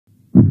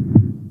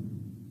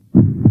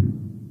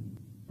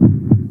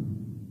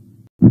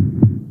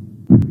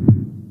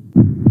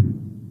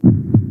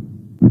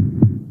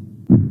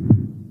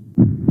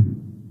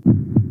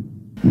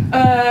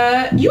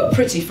"You're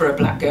pretty for a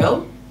black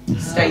girl," he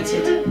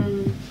stated.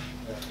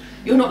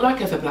 "You're not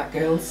like other black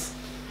girls."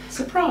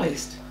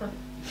 Surprised.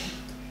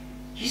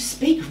 "You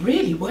speak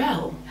really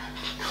well."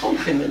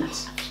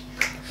 Compliment.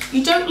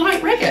 "You don't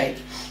like reggae."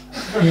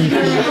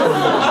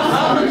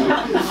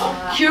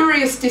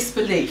 Curious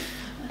disbelief.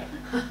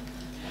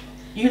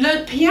 "You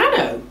learnt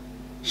piano."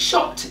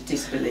 Shocked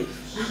disbelief.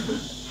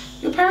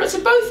 "Your parents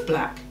are both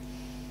black."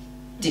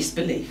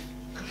 Disbelief.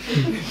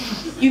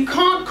 "You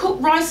can't cook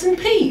rice and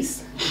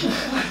peas."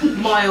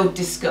 Mild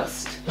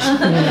disgust.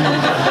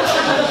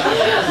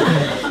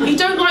 "You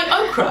don't like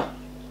okra."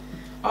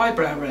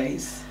 Eyebrow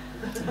raise.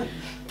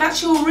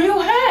 "That's your real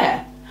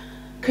hair."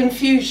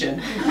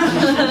 Confusion.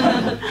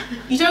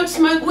 "You don't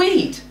smoke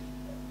weed."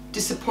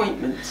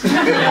 Disappointment.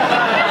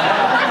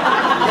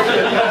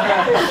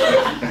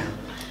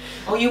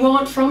 "Oh, you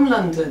aren't from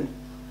London."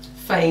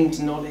 Feigned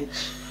knowledge.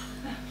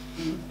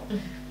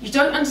 "You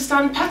don't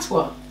understand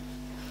patois."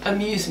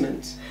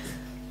 Amusement.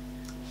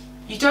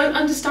 "You don't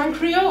understand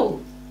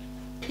Creole."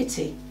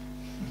 Pity.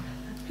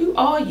 "Who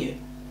are you?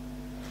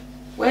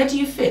 Where do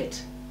you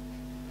fit?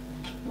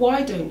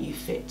 Why don't you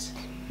fit?"